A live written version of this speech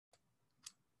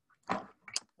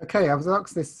Okay, I was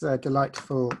asked this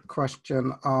delightful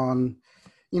question on,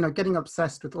 getting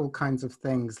obsessed with all kinds of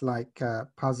things like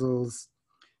puzzles,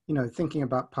 thinking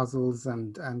about puzzles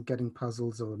and getting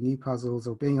puzzles or new puzzles,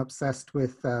 or being obsessed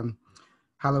with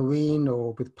Halloween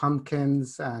or with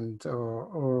pumpkins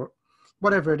or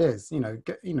whatever it is,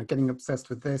 getting obsessed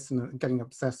with this and getting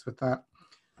obsessed with that.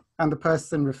 And the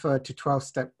person referred to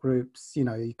 12-step groups.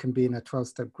 You can be in a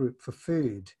 12-step group for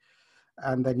food,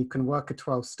 and then you can work a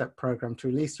 12-step program to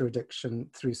release your addiction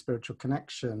through spiritual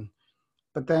connection.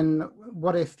 But then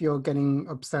what if you're getting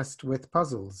obsessed with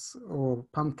puzzles or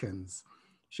pumpkins?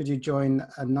 Should you join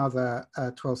another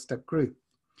 12-step group?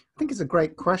 I think it's a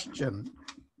great question.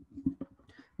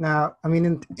 Now, I mean,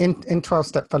 in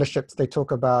 12-step fellowships, they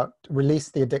talk about release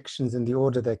the addictions in the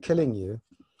order they're killing you.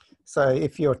 So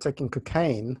if you're taking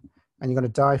cocaine and you're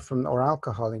going to die from, or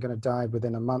alcohol, you're going to die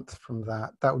within a month from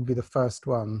that, that would be the first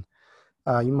one.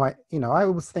 You might, I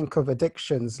always think of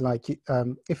addictions like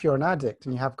if you're an addict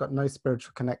and you have got no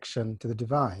spiritual connection to the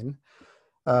divine,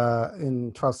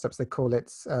 in 12 steps, they call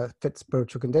it fit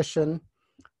spiritual condition.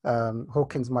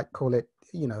 Hawkins might call it,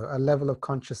 a level of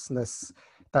consciousness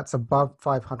that's above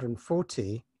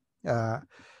 540.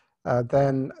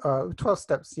 Then 12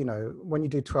 steps, when you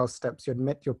do 12 steps, you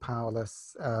admit you're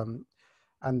powerless.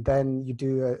 And then you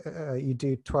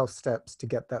do 12 steps to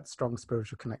get that strong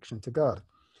spiritual connection to God.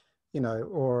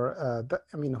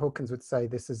 Hawkins would say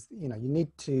this is, you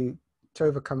need to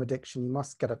overcome addiction, you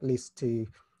must get at least to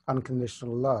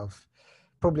unconditional love,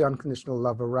 probably unconditional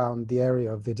love around the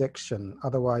area of the addiction.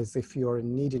 Otherwise, if you're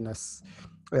in neediness,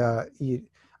 the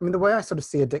way I sort of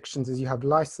see addictions is you have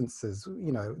licenses,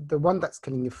 the one that's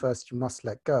killing you first, you must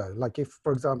let go. Like if,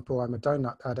 for example, I'm a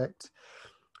donut addict,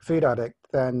 food addict,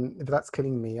 then if that's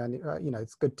killing me, and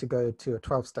it's good to go to a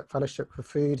 12-step fellowship for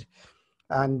food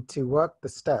and to work the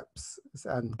steps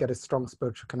and get a strong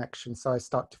spiritual connection. So I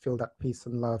start to feel that peace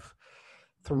and love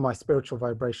through my spiritual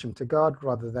vibration to God,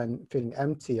 rather than feeling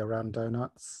empty around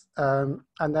donuts. And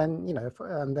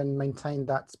then maintain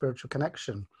that spiritual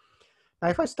connection. Now,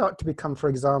 if I start to become, for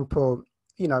example,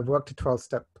 I've worked a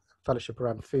 12-step fellowship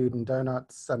around food and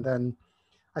donuts, and then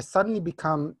I suddenly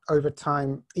become over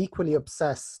time equally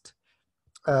obsessed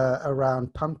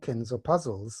around pumpkins or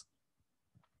puzzles,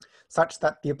 such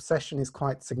that the obsession is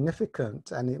quite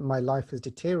significant and my life is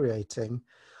deteriorating.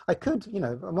 I could,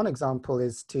 one example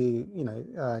is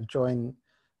to, join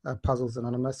Puzzles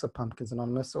Anonymous or Pumpkins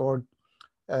Anonymous, or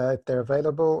if they're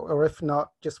available, or if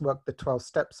not, just work the 12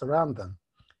 steps around them.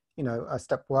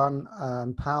 Step one,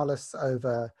 powerless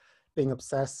over being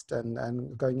obsessed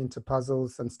and going into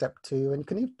puzzles, and step two, and you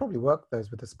can probably work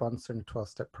those with a sponsor in a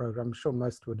 12-step program. I'm sure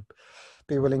most would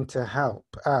be willing to help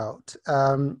out,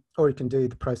 or you can do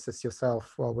the process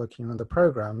yourself while working on the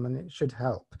program, and it should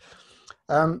help.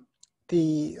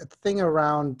 The thing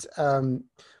around,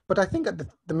 but I think that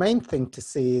the main thing to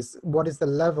see is what is the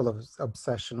level of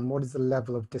obsession and what is the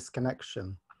level of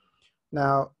disconnection.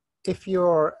 Now, if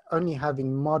you're only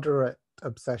having moderate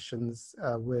obsessions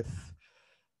with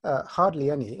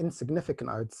hardly any, insignificant,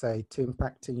 I would say, to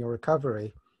impacting your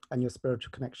recovery and your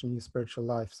spiritual connection, your spiritual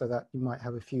life, so that you might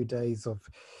have a few days of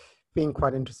being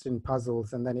quite interested in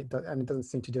puzzles, and then it doesn't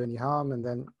seem to do any harm, and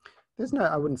then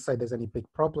I wouldn't say there's any big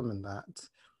problem in that.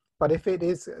 But if it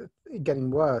is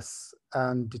getting worse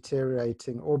and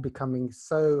deteriorating or becoming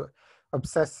so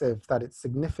obsessive that it's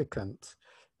significant,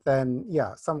 then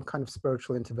yeah, some kind of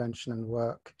spiritual intervention and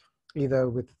work, either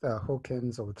with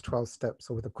Hawkins or with 12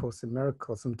 steps or with A Course in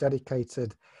Miracles, some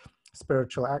dedicated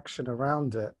spiritual action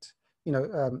around it,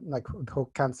 like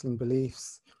canceling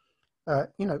beliefs,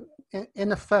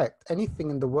 in effect,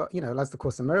 anything in the world, as the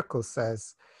Course in Miracles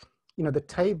says, the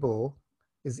table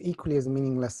is equally as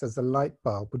meaningless as a light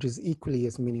bulb, which is equally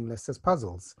as meaningless as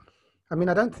puzzles. I mean,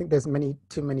 I don't think there's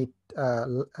too many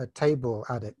table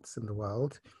addicts in the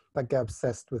world that get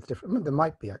obsessed with different, there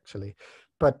might be actually,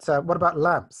 but what about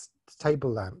lamps,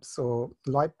 table lamps or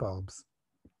light bulbs?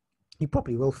 You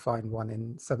probably will find one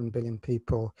in 7 billion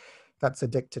people that's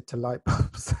addicted to light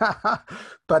bulbs,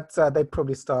 but they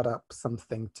probably start up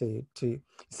something to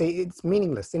see. It's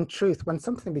meaningless. In truth, when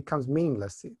something becomes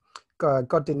meaningless,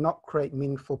 God did not create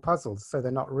meaningful puzzles, so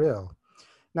they're not real.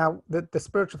 Now, the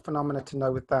spiritual phenomena to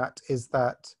know with that is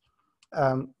that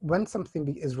when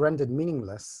something is rendered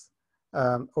meaningless,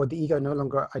 or the ego no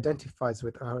longer identifies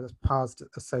with or has past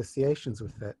associations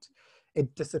with it,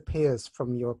 it disappears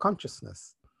from your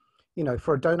consciousness.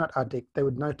 For a donut addict, they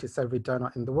would notice every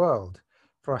donut in the world.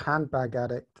 For a handbag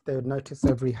addict, they would notice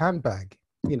every handbag,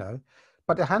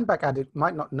 But a handbag addict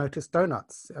might not notice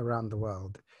donuts around the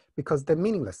world because they're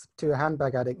meaningless. To a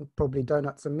handbag addict, probably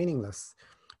donuts are meaningless.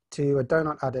 to a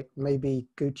donut addict, maybe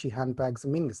Gucci handbags are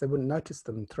meaningless. They wouldn't notice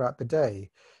them throughout the day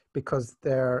because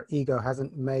their ego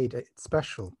hasn't made it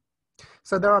special.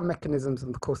 So there are mechanisms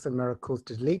in the Course in Miracles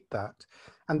to delete that.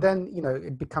 And then, you know,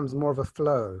 it becomes more of a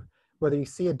flow. Whether you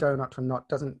see a donut or not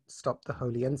doesn't stop the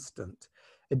holy instant.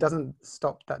 It doesn't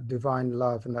stop that divine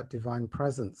love and that divine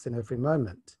presence in every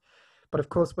moment. But of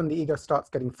course, when the ego starts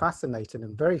getting fascinated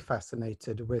and very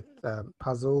fascinated with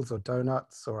puzzles or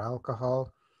donuts or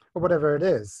alcohol or whatever it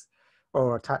is,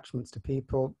 or attachments to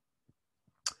people,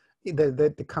 there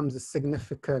becomes a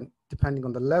significant, depending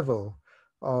on the level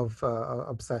of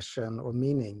obsession or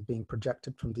meaning being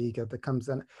projected from the ego, becomes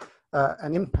an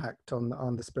impact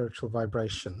on the spiritual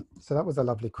vibration. So that was a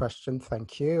lovely question,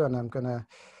 thank you. And I'm going to